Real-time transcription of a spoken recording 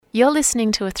You're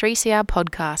listening to a 3CR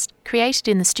podcast created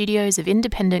in the studios of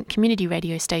independent community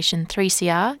radio station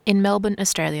 3CR in Melbourne,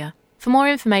 Australia. For more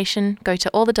information, go to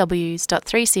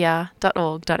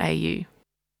allthews.3cr.org.au.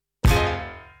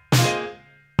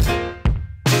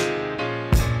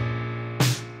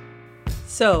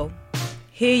 So,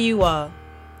 here you are,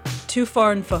 too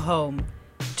foreign for home,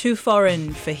 too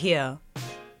foreign for here,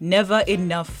 never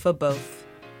enough for both.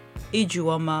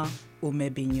 Ijuoma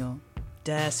Umebinyo,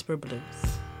 Diaspora Blues.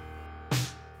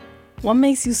 What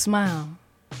makes you smile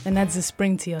and adds a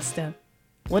spring to your step?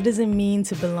 What does it mean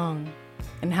to belong?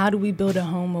 And how do we build a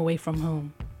home away from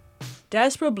home?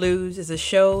 Diaspora Blues is a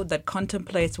show that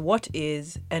contemplates what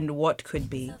is and what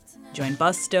could be. Join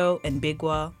Busto and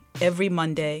Bigwa every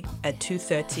Monday at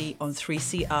 2:30 on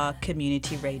 3CR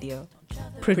Community Radio.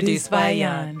 Produced by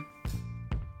Ayan.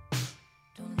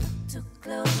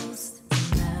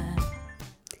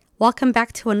 Welcome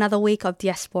back to another week of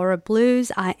Diaspora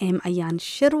Blues. I am Ayan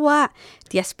Shirwa.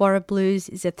 Diaspora Blues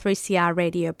is a 3CR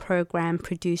radio program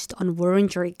produced on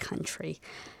Wurundjeri country.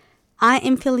 I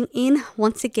am filling in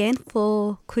once again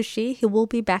for Kushi. He will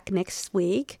be back next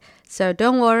week. So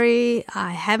don't worry,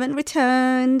 I haven't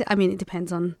returned. I mean, it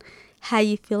depends on how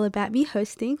you feel about me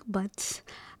hosting, but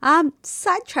I'm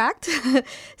sidetracked.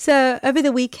 So over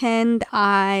the weekend,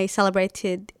 I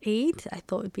celebrated Eid. I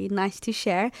thought it would be nice to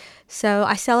share. So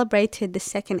I celebrated the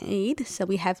second Eid. So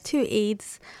we have two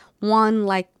Eids, one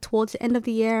like towards the end of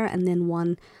the year and then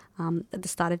one at the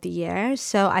start of the year.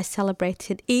 So I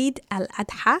celebrated Eid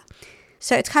al-Adha.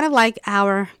 So it's kind of like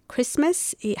our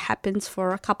Christmas. It happens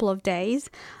for a couple of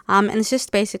days. And it's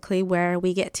just basically where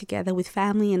we get together with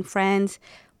family and friends,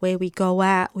 where we go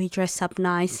out, we dress up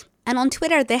nice. And on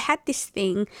Twitter, they had this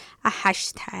thing, a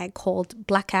hashtag called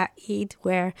Blackout Eid,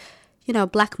 where, you know,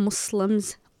 Black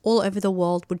Muslims all over the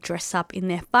world would dress up in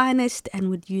their finest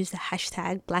and would use the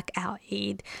hashtag Blackout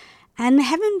Eid. And they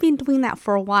haven't been doing that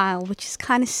for a while, which is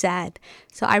kind of sad.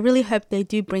 So I really hope they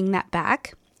do bring that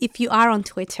back. If you are on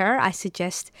Twitter, I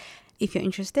suggest, if you're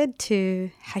interested,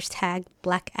 to hashtag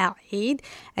Blackout Eid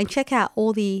and check out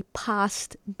all the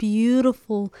past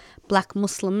beautiful Black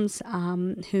Muslims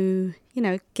who, you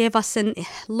know, gave us a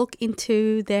look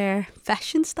into their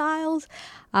fashion styles.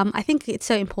 I think it's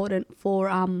so important for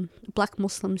Black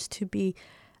Muslims to be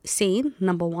seen,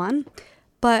 number one.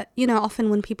 But, you know, often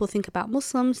when people think about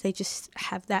Muslims, they just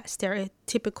have that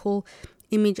stereotypical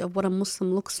image of what a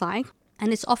Muslim looks like.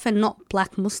 And it's often not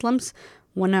Black Muslims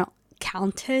were not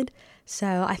counted.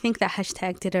 So I think that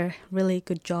hashtag did a really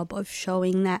good job of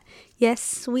showing that,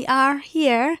 yes, we are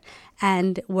here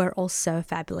and we're also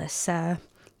fabulous. So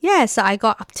yeah, so I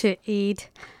got up to Eid,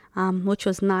 which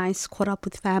was nice, caught up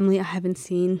with family I haven't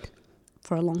seen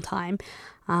for a long time.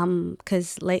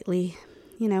 Because lately,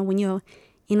 you know, when you're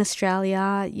in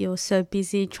Australia, you're so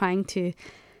busy trying to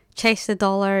chase the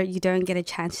dollar, you don't get a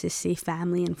chance to see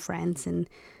family and friends. And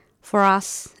for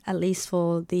us, at least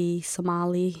for the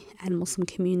Somali and Muslim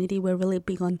community, we're really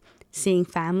big on seeing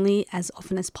family as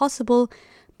often as possible.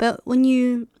 But when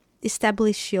you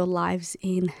establish your lives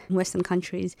in Western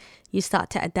countries, you start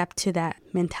to adapt to that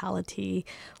mentality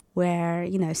where,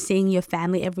 you know, seeing your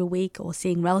family every week or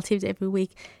seeing relatives every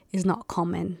week is not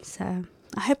common. So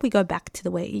I hope we go back to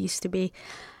the way it used to be.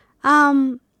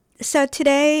 So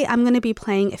today I'm going to be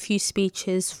playing a few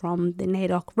speeches from the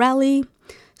NAIDOC rally.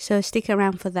 So stick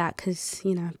around for that because,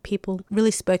 you know, people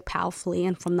really spoke powerfully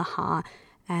and from the heart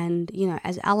and, you know,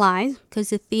 as allies,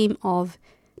 because the theme of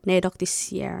NAIDOC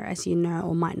this year, as you know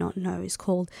or might not know, is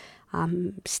called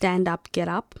Stand Up, Get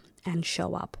Up and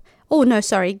Show Up. Oh, no,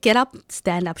 sorry, Get Up,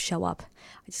 Stand Up, Show Up.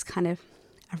 I just kind of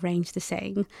arranged the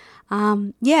saying.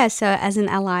 So as an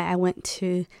ally, I went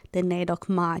to the NAIDOC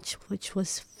March, which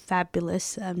was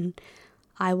fabulous.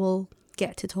 I will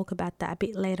get to talk about that a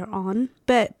bit later on.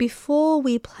 But before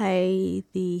we play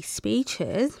the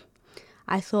speeches,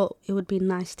 I thought it would be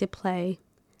nice to play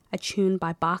a tune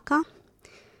by Barker.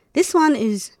 This one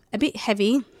is a bit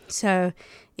heavy, so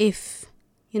if,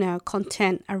 you know,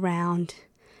 content around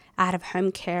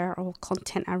out-of-home care or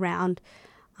content around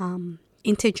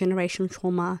intergenerational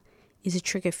trauma is a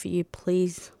trigger for you,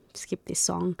 please skip this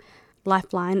song.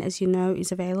 Lifeline, as you know,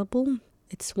 is available.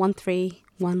 It's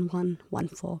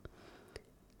 131114.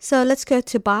 So let's go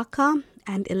to Barker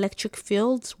and Electric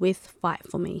Fields with Fight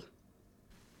For Me.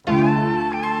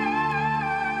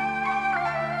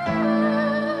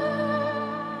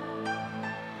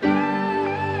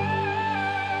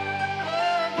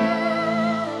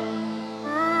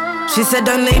 She said,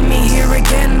 don't leave me here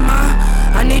again, ma.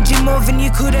 I need you more than you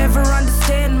could ever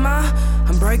understand, ma.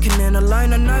 I'm broken and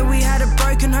alone, I know we had a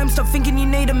broken home. Stop thinking you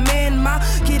need a man, ma.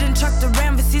 Getting chucked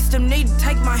around the system, need to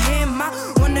take my hand, ma.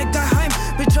 Wanna go home,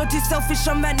 but bitch, you're too selfish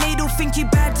on that needle. Think you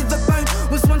bad to the bone.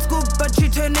 Was once good, but you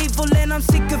turn evil, and I'm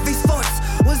sick of these thoughts.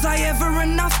 Was I ever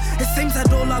enough? It seems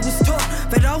that all I was taught,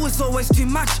 but I was always too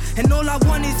much. And all I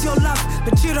want is your love,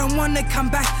 but you don't want to come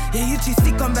back. Yeah, you're too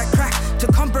sick on that crack to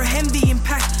comprehend the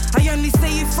impact. I only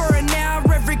see you for an hour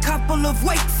every couple of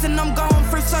weeks, and I'm going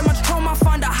through so much trauma, I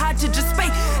find it hard to just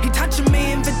speak. You're touching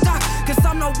me in the dark, cause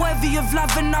I'm not worthy of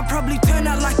love, and I probably turn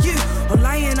out like you, or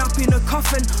laying up in a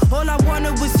coffin. All I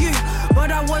wanted was you,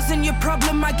 but I wasn't your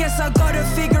problem. I guess I gotta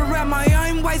figure out my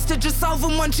own ways to just solve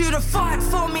them. Want you to fight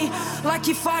for me, like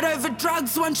you fight over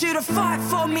drugs. Want you to fight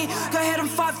for me, go ahead and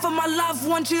fight for my love.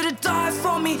 Want you to die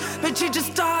for me, but you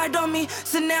just died on me.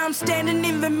 So now I'm standing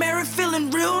in the mirror feeling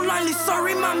real lonely.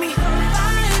 Sorry, mommy.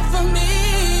 Fight for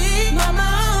me,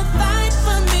 mama, fight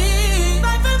for me,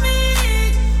 fight for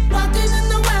me. Walking in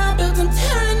the wild, building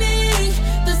tyranny.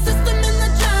 The system and the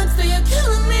drugs, they are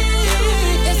killing me.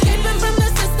 Escaping from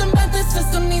the system, but the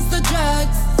system needs the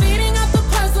drugs. Feeding off the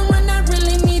puzzle when I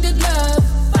really needed love.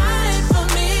 Fight for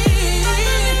me,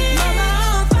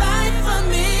 mama, fight for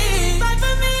me, fight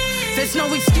for me. There's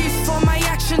no excuse for my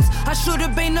actions. I should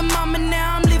have been a mum, and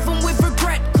now I'm living with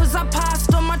regret, cause I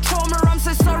passed on my trauma. I'm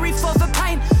so sorry for the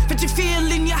pain that you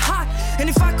feel in your heart, and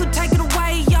if I could take it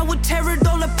away, I would tear it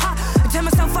all apart. I tear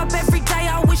myself up every day,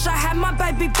 I wish I had my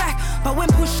baby back, but when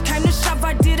push came to shove,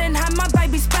 I didn't have my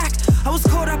baby's back. I was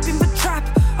caught up in the trap,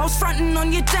 I was fronting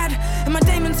on your dad, and my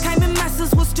demons came in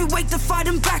masses, was too weak to fight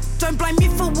them back. Don't blame me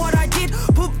for what I did,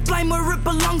 put blame where it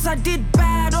belongs. I did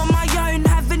bad on my own,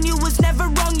 having you was never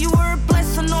wrong. You were a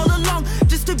blessing all along,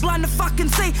 just too blind to fucking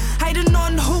see. Hating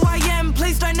on who I am,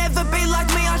 please don't ever be like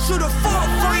me. I should have fought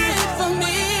for you. Fight for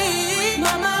me,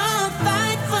 mama,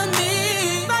 fight for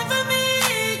me, fight for me.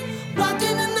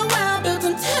 Walking in the wild,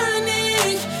 building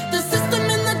tyranny. The system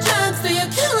and the drugs, they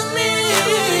are killing me.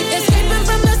 Escaping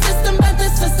from the system, but the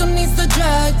system needs the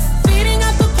drugs. Feeding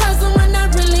off the puzzle when I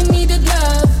really needed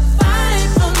love. Fight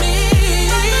for me,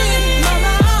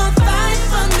 mama, fight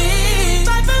for me,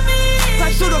 fight for me.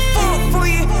 I should have fought for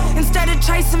you instead of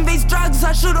chasing these drugs.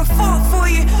 I should have fought for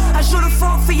you. I should have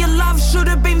fought for your love. Should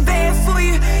have been there for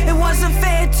you. It wasn't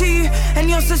fair to you, and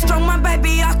you're so strong, my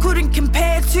baby, I couldn't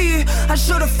compare to you. I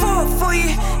should have fought for you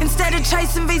instead of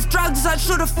chasing these drugs. I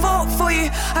should have fought for you.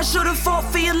 I should have fought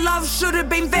for your love. Should have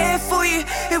been there for you.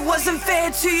 It wasn't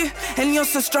fair to you, and you're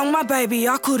so strong, my baby,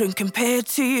 I couldn't compare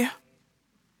to you.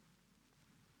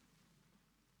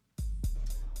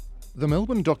 The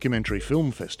Melbourne Documentary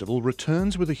Film Festival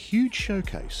returns with a huge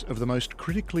showcase of the most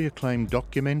critically acclaimed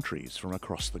documentaries from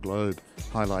across the globe.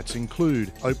 Highlights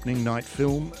include opening night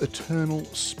film Eternal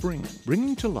Spring,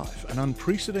 bringing to life an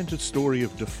unprecedented story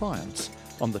of defiance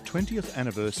on the 20th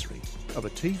anniversary of a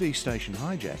TV station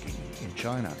hijacking in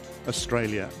China.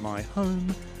 Australia, My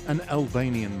Home, an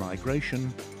Albanian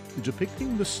migration,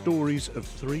 depicting the stories of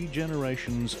 3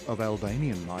 generations of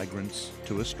Albanian migrants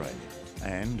to Australia,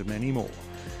 and many more.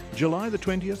 July the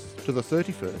 20th to the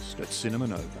 31st at Cinema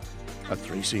Nova, a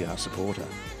 3CR supporter.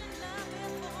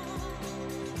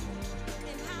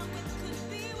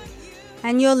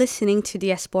 And you're listening to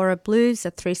Diaspora Blues,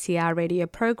 a 3CR radio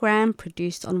program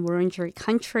produced on Wurundjeri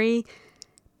country.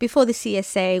 Before the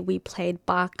CSA, we played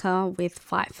Barker with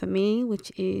Fight For Me,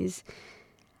 which is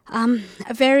a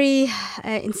very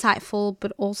insightful,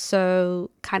 but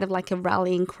also kind of like a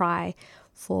rallying cry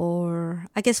for,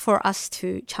 I guess, for us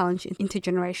to challenge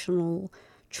intergenerational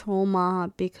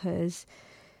trauma, because,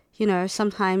 you know,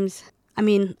 sometimes, I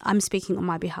mean, I'm speaking on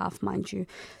my behalf, mind you,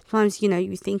 sometimes, you know,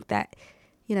 you think that,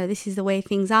 you know, this is the way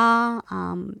things are,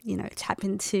 you know, it's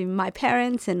happened to my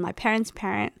parents and my parents'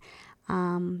 parent,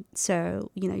 so,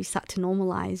 you know, you start to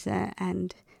normalize it,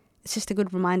 and it's just a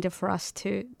good reminder for us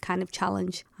to kind of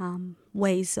challenge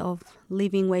ways of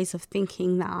living, ways of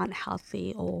thinking that aren't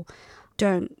healthy or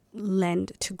don't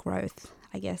lend to growth,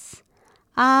 I guess.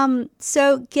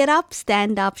 So Get Up,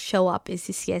 Stand Up, Show Up is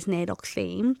this year's NAIDOC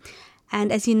theme.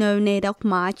 And as you know, NAIDOC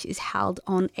March is held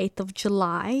on 8th of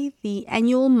July. The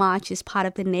annual march is part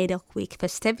of the NAIDOC Week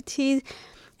festivities.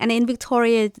 And in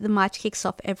Victoria, the march kicks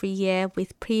off every year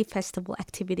with pre-festival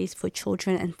activities for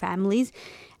children and families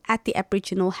at the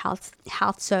Aboriginal Health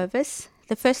Service.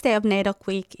 The first day of NAIDOC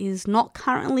Week is not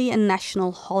currently a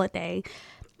national holiday,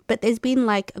 but there's been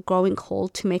like a growing call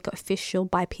to make it official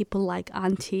by people like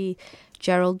Auntie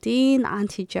Geraldine.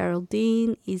 Auntie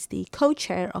Geraldine is the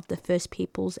co-chair of the First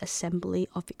Peoples Assembly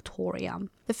of Victoria.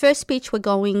 The first speech we're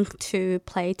going to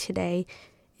play today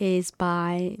is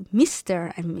by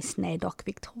Mr. and Miss NAIDOC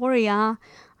Victoria.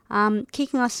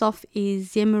 Kicking us off is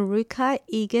Yemaruka,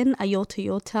 Egan, Ayota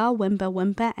Yota, Wemba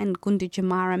Wemba and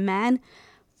Gunditjmara Man,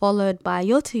 followed by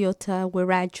Yota Yota,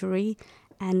 Wiradjuri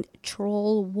and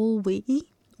Troll Woolwee.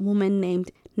 woman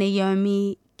named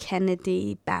Naomi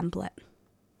Kennedy Bamblett.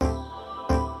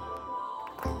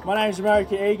 My name's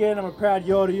America Egan. I'm a proud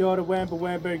Yorta Yorta Wamba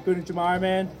Wamba and Good Jamara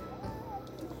man.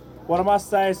 What I must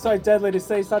say, it's so deadly to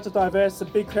see such a diverse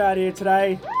and big crowd here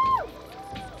today.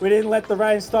 We didn't let the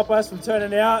rain stop us from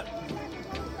turning out,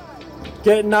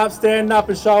 getting up, standing up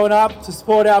and showing up to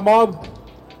support our mob.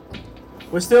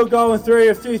 We're still going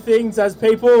through a few things as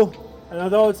people, and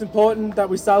although it's important that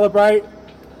we celebrate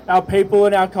our people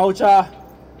and our culture,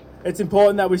 it's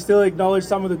important that we still acknowledge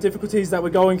some of the difficulties that we're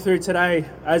going through today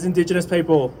as Indigenous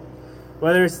people.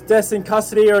 Whether it's deaths in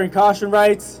custody or incarceration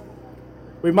rates,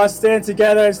 we must stand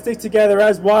together and stick together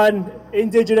as one,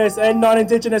 Indigenous and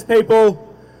non-Indigenous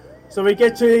people, so we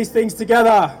get through these things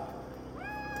together.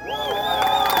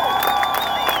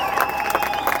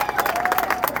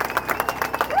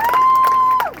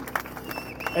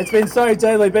 It's been so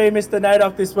deadly being Mr.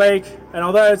 NAIDOC this week, and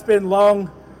although it's been long,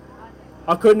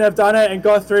 I couldn't have done it and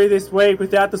got through this week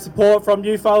without the support from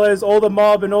you fellas, all the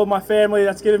mob and all my family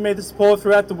that's given me the support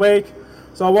throughout the week.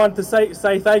 So I wanted to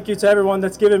say thank you to everyone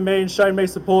that's given me and shown me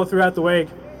support throughout the week.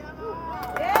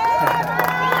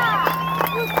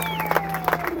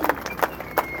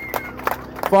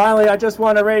 Finally, I just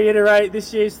want to reiterate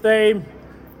this year's theme,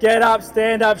 get up,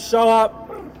 stand up, show up.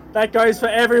 That goes for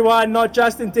everyone, not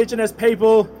just Indigenous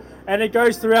people, and it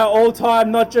goes throughout all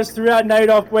time, not just throughout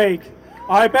NAIDOC week.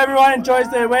 I hope everyone enjoys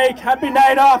their week. Happy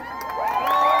NAIDOC!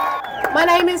 My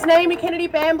name is Naomi Kennedy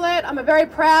Bamblett. I'm a very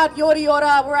proud Yorta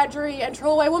Yorta, Wiradjuri and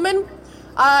Trawlway woman.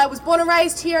 I was born and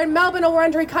raised here in Melbourne or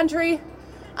Wurundjeri country,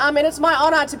 and it's my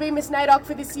honour to be Miss NAIDOC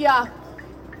for this year.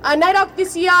 NAIDOC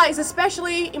this year is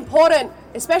especially important,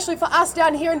 especially for us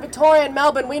down here in Victoria and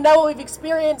Melbourne. We know what we've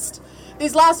experienced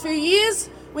these last few years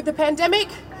with the pandemic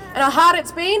and how hard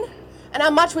it's been and how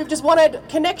much we've just wanted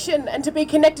connection and to be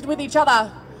connected with each other.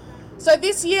 So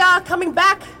this year, coming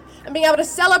back and being able to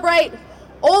celebrate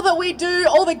all that we do,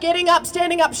 all the getting up,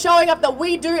 standing up, showing up that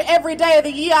we do every day of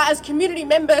the year as community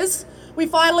members, we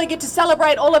finally get to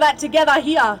celebrate all of that together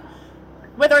here.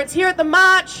 Whether it's here at the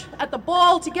march, at the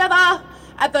ball together,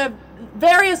 at the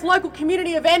various local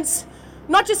community events,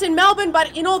 not just in Melbourne,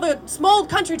 but in all the small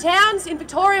country towns in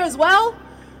Victoria as well.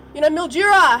 You know,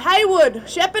 Mildura, Hayward,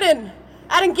 Shepparton,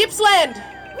 out in Gippsland.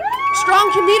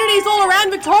 Strong communities all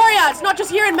around Victoria. It's not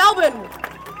just here in Melbourne.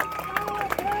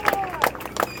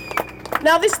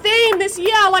 Now this theme this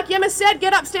year, like Yema said,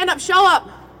 get up, stand up, show up.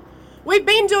 We've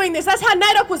been doing this. That's how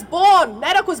NAIDOC was born.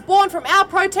 NAIDOC was born from our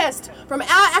protest, from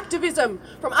our activism,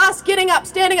 from us getting up,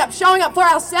 standing up, showing up for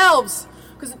ourselves.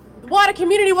 Because the wider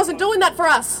community wasn't doing that for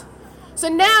us. So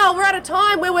now we're at a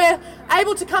time where we're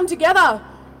able to come together.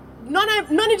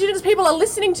 Non-Indigenous people are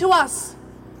listening to us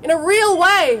in a real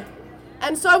way.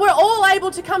 And so we're all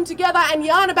able to come together and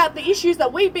yarn about the issues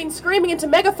that we've been screaming into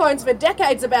megaphones for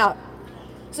decades about.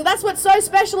 So that's what's so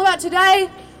special about today.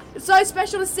 It's so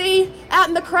special to see out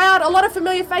in the crowd a lot of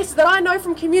familiar faces that I know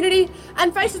from community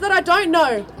and faces that I don't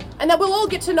know and that we'll all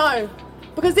get to know.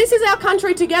 Because this is our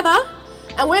country together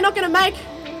and we're not going to make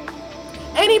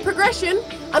any progression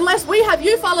unless we have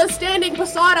you fellas standing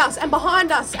beside us and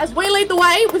behind us as we lead the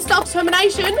way with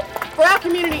self-determination for our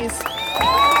communities.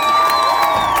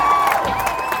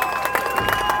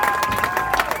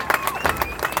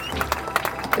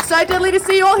 It's so deadly to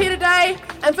see you all here today,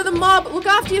 and for the mob, look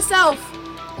after yourself.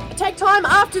 Take time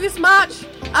after this march,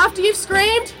 after you've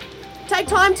screamed, take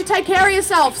time to take care of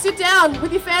yourself. Sit down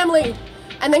with your family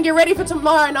and then get ready for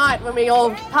tomorrow night when we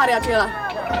all party out together.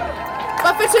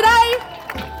 But for today,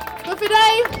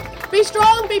 be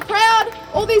strong, be proud.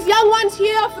 All these young ones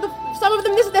here, some of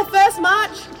them, this is their first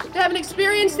march. They haven't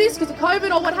experienced this because of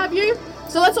COVID or what have you.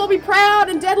 So let's all be proud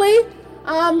and deadly,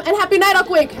 and happy NAIDOC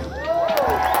week.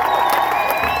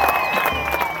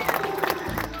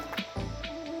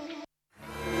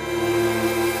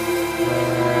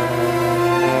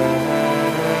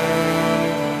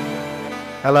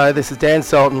 Hello, this is Dan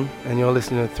Sultan, and you're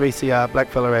listening to 3CR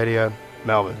Blackfella Radio,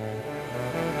 Melbourne.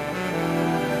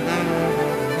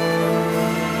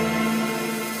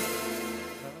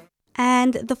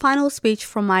 And the final speech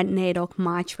from my NAIDOC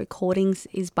March recordings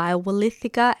is by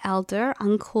Willithica Elder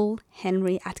Uncle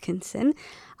Henry Atkinson.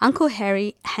 Uncle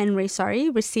Henry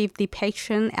received the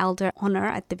Patron Elder Honour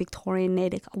at the Victorian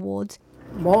NAIDOC Awards.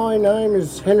 My name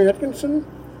is Henry Atkinson,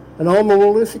 and I'm a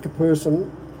Willithica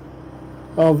person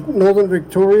of Northern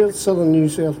Victoria, Southern New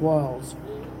South Wales.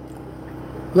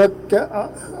 Look,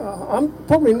 I'm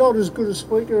probably not as good a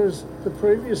speaker as the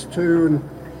previous two,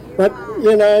 but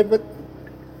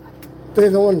they're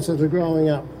the ones that are growing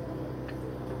up.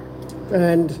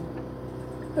 And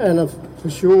for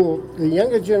sure, the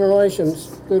younger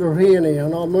generations that are here now,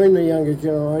 and I mean the younger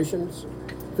generations,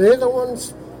 they're the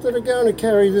ones that are going to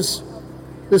carry this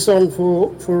on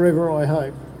for forever, I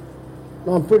hope.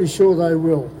 And I'm pretty sure they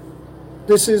will.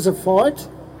 This is a fight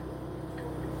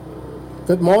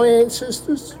that my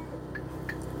ancestors,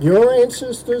 your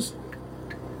ancestors,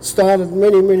 started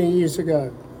many, many years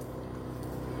ago,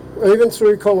 even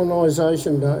through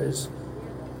colonisation days.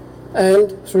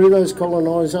 And through those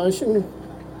colonisation,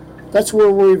 that's where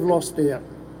we've lost out,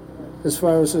 as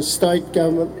far as the state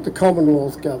government, the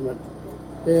Commonwealth government.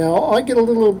 Now, I get a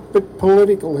little bit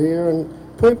political here, and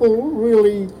people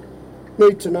really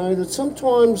need to know that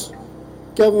sometimes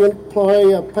government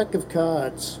play a pack of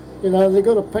cards. You know, they've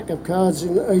got a pack of cards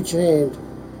in each hand.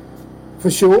 For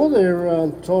sure,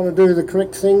 they're trying to do the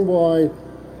correct thing by,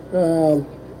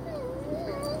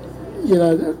 you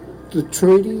know, the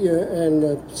treaty and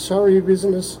the Surrey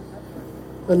business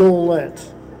and all that.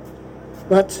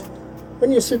 But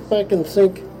when you sit back and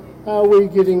think, are we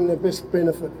getting the best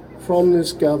benefit from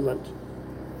this government?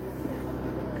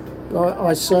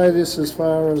 I say this as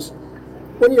far as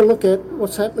when you look at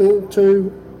what's happened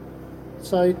to,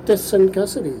 say, deaths in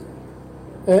custody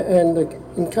and the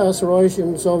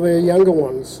incarcerations of our younger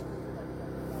ones.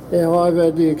 Now, I've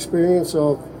had the experience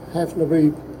of having to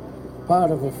be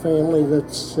part of a family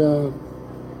that's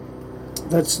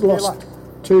lost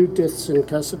 2 deaths in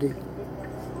custody.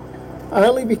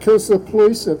 Only because the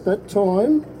police at that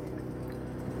time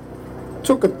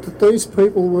took it that these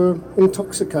people were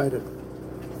intoxicated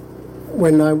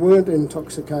when they weren't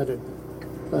intoxicated.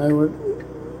 They were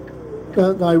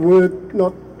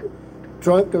not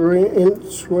drunk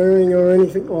or swearing or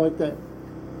anything like that.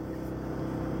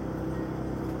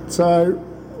 So,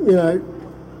 you know,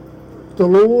 the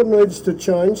law needs to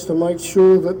change to make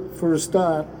sure that, for a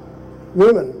start,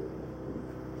 women,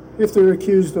 if they're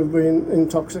accused of being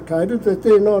intoxicated, that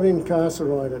they're not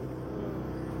incarcerated.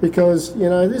 Because, you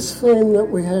know, this theme that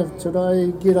we have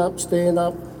today, get up, stand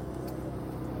up,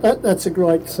 that's a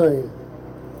great theme.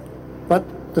 But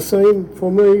the theme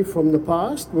for me from the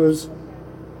past was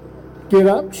get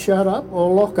up, shut up,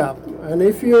 or lock up. And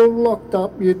if you're locked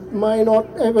up, you may not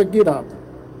ever get up.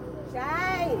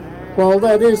 Shame. Well,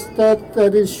 that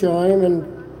is shame,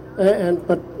 and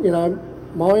but you know,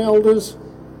 my elders,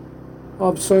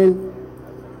 I've seen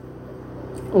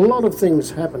a lot of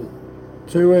things happen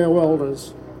to our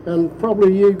elders, and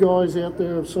probably you guys out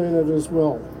there have seen it as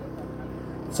well.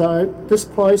 So this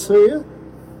place here,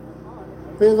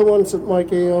 they're the ones that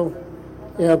make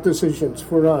our decisions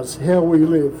for us, how we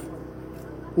live.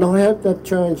 And I hope that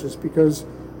changes because,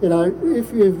 you know,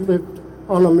 if you've lived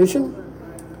on a mission,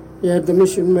 you have the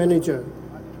mission manager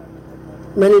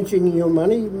managing your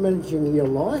money, managing your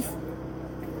life.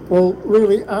 Well,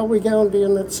 really, are we going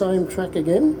down that same track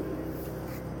again?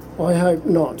 I hope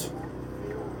not.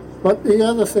 But the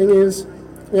other thing is,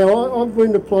 you know, I've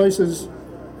been to places,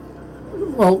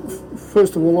 well,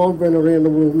 first of all, I've been around the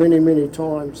world many, many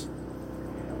times.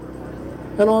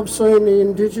 And I've seen the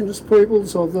indigenous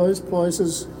peoples of those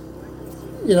places,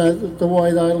 you know, the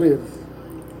way they live.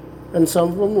 And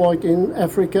some of them, like in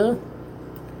Africa,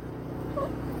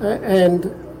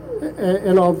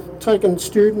 and I've taken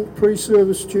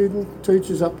pre-service student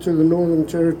teachers up to the Northern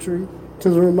Territory, to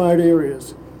the remote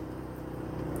areas.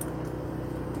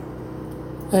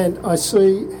 And I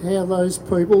see how those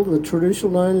people, the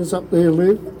traditional owners up there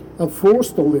live, are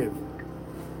forced to live.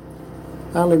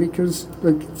 Only because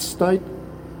the state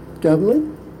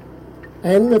government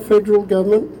and the federal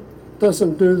government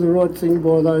doesn't do the right thing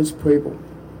by those people.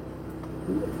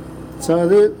 So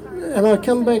and I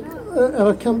come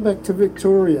back to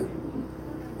Victoria,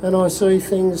 and I see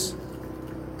things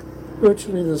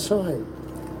virtually the same.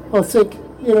 I think,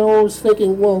 you know, I was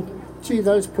thinking, well, gee,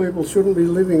 those people shouldn't be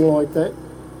living like that.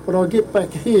 But I get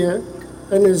back here,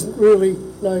 and there's really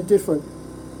no different.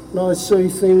 And I see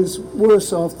things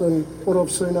worse off than what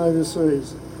I've seen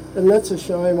overseas. And that's a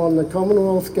shame on the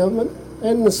Commonwealth government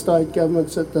and the state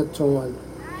governments at that time.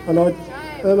 And I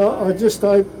just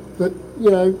hope that, you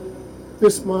know,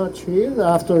 this march here,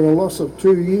 after a loss of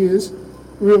 2 years,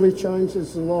 really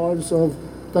changes the lives of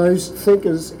those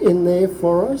thinkers in there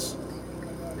for us.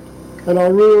 And I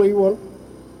really want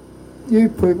you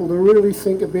people to really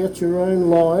think about your own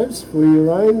lives for your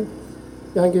own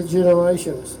younger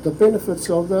generations, the benefits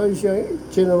of those young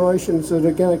generations that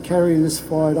are going to carry this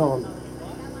fight on.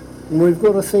 And we've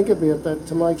got to think about that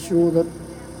to make sure that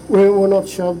we're not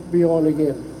shoved behind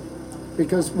again.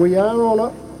 Because we are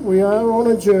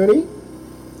on a journey.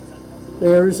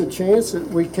 There is a chance that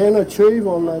we can achieve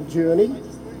on that journey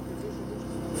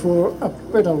for a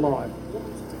better life.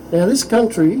 Now, this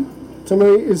country, to me,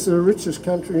 is the richest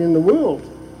country in the world.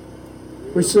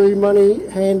 We see money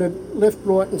handed left,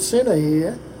 right and centre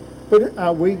here, But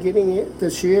are we getting the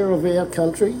share of our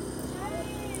country?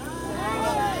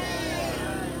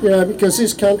 Because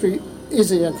this country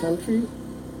is our country,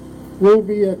 will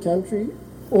be our country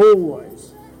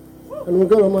always. And we've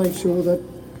got to make sure that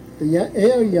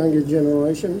our younger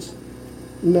generations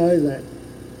know that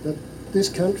this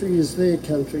country is their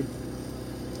country.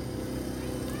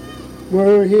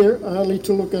 We're here only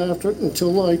to look after it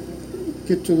until they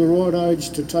get to the right age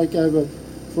to take over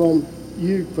from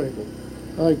you people.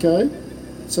 Okay?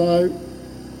 So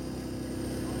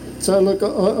look,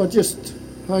 I just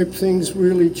hope things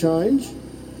really change.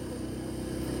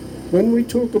 When we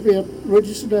talk about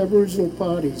registered Aboriginal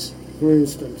parties, for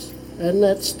instance, and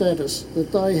that status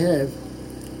that they have,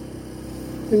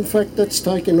 in fact, that's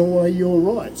taken away your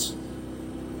rights.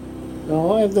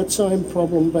 Now, I have that same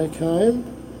problem back home.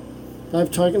 They've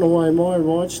taken away my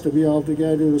rights to be able to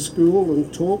go to a school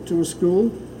and talk to a school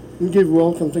and give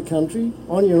welcome to country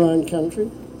on your own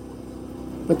country.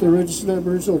 But the Registered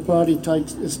Aboriginal Party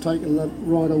has taken that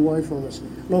right away from us.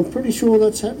 And I'm pretty sure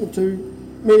that's happened to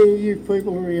many of you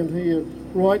people around here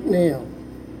right now.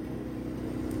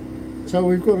 So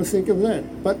we've got to think of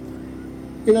that. But,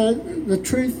 the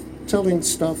truth-telling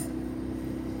stuff,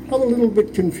 I'm a little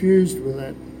bit confused with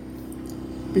that.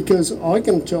 Because I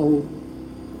can tell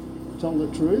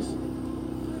the truth.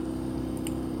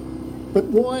 But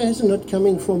why isn't it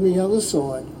coming from the other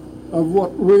side of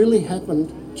what really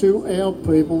happened to our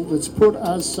people that's put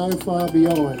us so far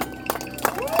behind?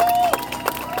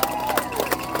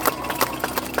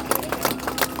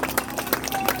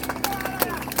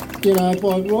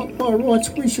 By rights,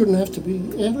 we shouldn't have to be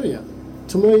out here.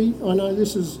 To me, I know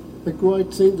this is a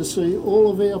great thing to see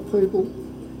all of our people,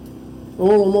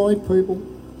 all of my people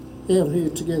out here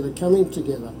together, coming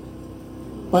together.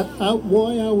 But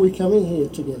why are we coming here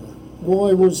together?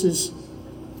 Why was this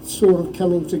sort of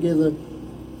coming together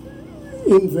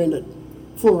invented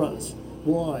for us?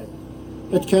 Why?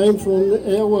 It came from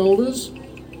our elders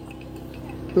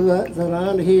that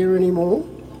aren't here anymore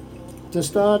to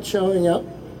start showing up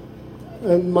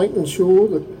and making sure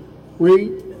that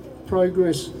we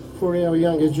progress for our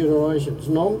younger generations.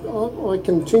 And I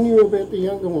continue about the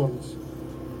younger ones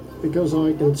because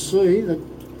I can see that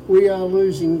we are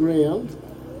losing ground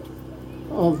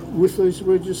with these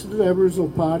registered Aboriginal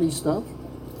Party stuff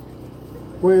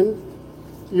when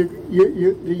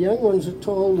the young ones are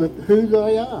told that who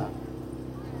they are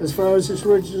as far as this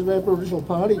registered Aboriginal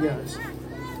Party goes.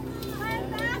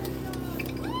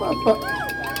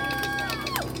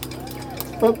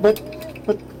 But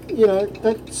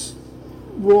that's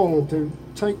wrong to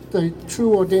take the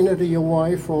true identity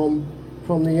away from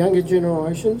the younger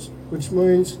generations, which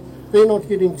means they're not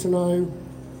getting to know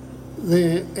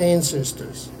their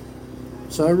ancestors.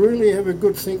 So really have a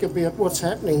good think about what's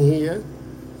happening here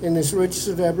in this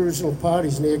registered Aboriginal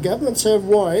parties. Now, governments have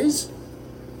ways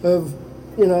of,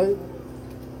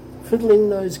 fiddling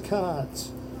those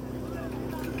cards.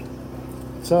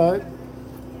 So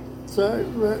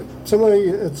to me,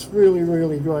 it's really,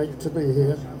 really great to be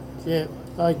here. Yeah,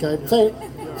 okay.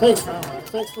 Thanks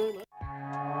very much.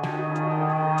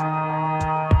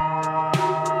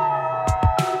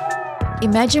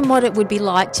 Imagine what it would be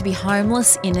like to be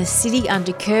homeless in a city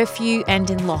under curfew and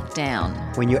in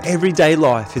lockdown. When your everyday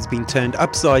life has been turned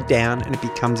upside down and it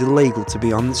becomes illegal to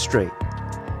be on the street.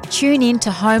 Tune in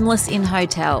to Homeless in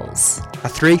Hotels, a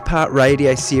 3-part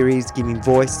radio series giving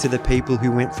voice to the people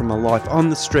who went from a life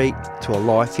on the street to a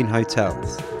life in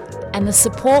hotels. And the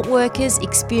support workers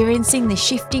experiencing the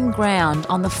shifting ground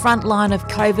on the front line of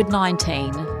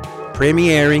COVID-19.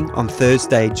 Premiering on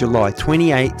Thursday, July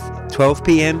 28th, 12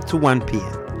 p.m. to 1 p.m.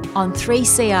 on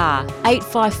 3CR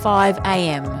 855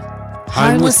 AM.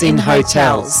 Homeless in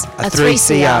Hotels, a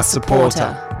 3CR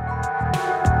supporter.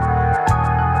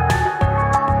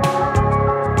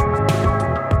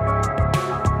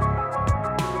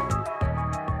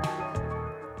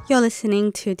 You're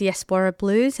listening to Diaspora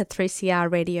Blues, a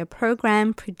 3CR radio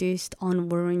program produced on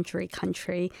Wurundjeri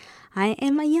country. I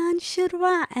am Ayan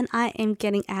Shirwa and I am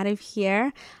getting out of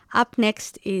here. Up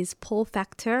next is Paul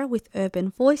Factor with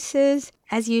Urban Voices.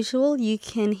 As usual, you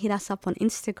can hit us up on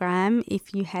Instagram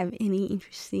if you have any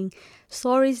interesting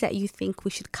stories that you think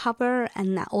we should cover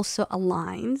and that also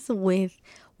aligns with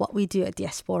what we do at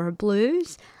Diaspora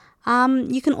Blues.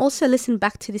 You can also listen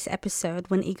back to this episode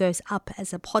when it goes up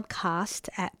as a podcast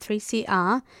at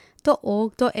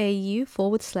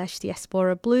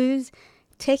 3cr.org.au/Diaspora Blues.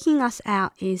 Taking us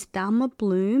out is Dharma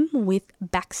Bloom with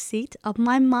Backseat of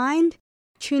My Mind.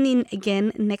 Tune in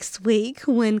again next week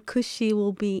when Kushi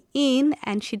will be in,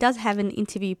 and she does have an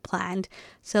interview planned,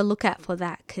 so look out for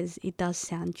that because it does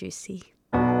sound juicy.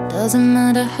 Doesn't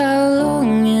matter how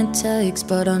long it takes,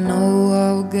 but I know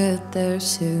I'll get there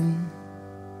soon.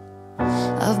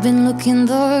 I've been looking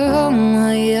the wrong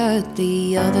way at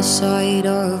the other side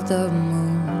of the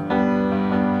moon.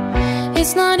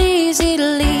 It's not easy to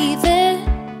leave it,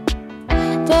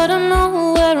 but I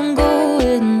know where I'm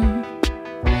going.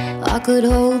 I could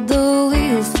hold the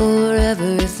wheel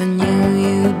forever if I knew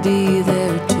you'd be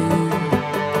there too.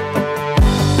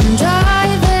 I'm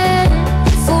driving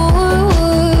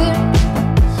forward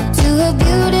to a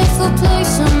beautiful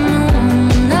place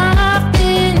unknown. I've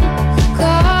been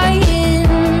crying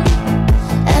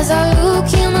as I look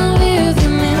in the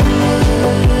rearview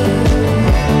mirror.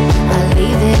 I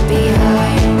leave it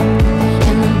behind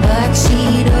in the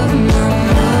backseat of my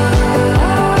mind.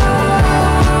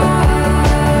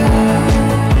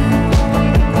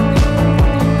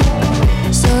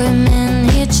 So a man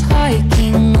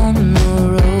hitchhiking on the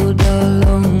road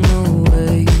along the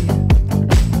way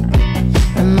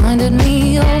reminded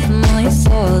me of my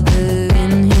father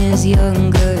in his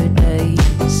younger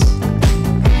days.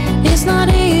 It's not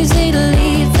easy to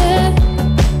leave it,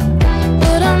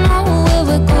 but I know where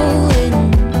we're going.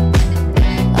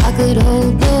 I could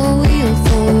hold the wheel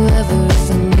forever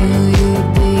if I knew you'd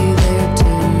be there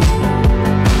too.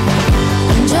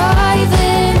 I'm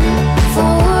driving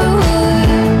forward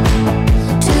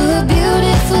to a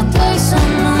beautiful place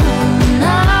unknown.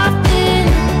 I've been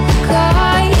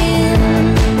crying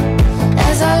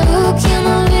as I look in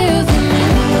the rearview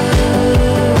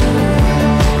mirror.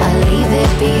 I leave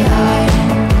it behind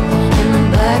in the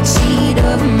backseat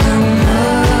of my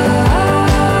mind.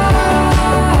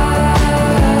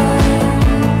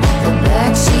 The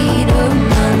backseat of my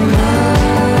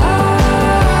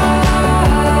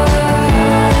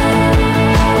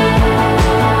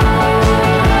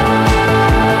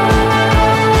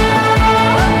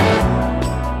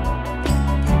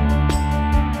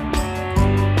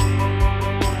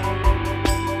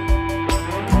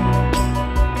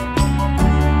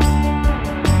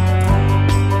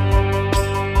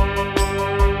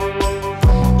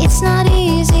It's not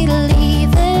easy to leave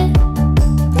it,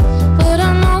 but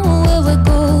I know where we're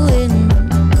going.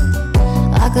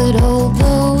 I could hold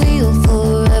the wheel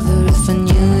forever if I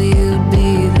knew you'd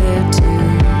be there too.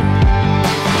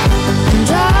 I'm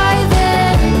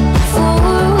driving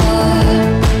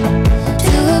forward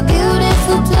to a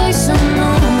beautiful place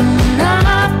unknown.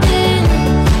 I've been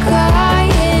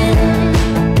crying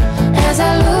as I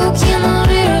look in the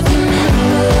rearview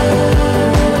mirror.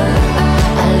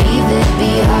 I leave it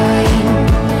behind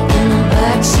in the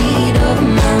backseat of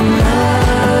my mind.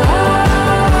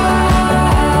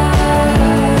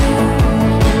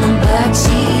 In the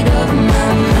backseat of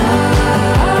my mind.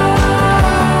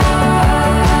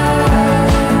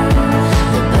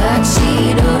 The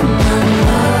backseat of my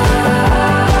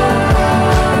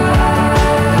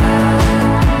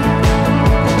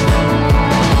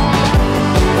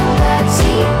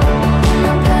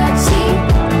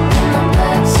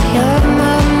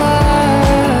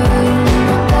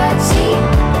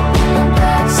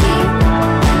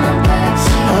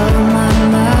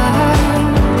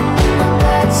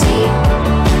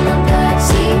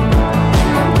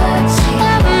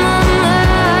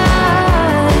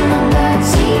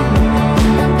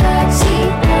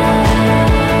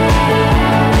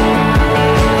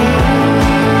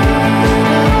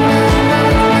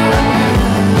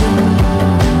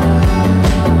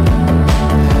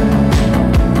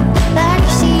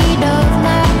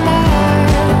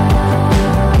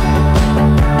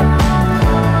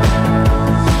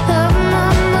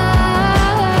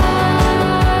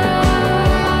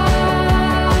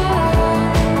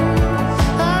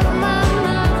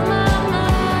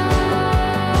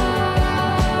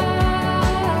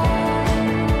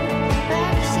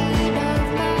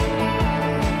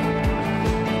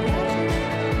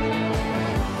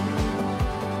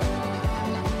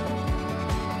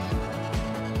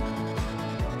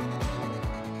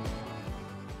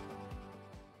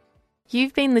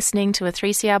You've been listening to a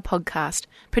 3CR podcast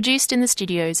produced in the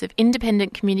studios of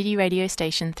independent community radio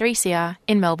station 3CR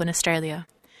in Melbourne, Australia.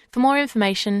 For more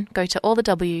information, go to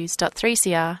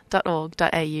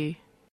allthews.3cr.org.au.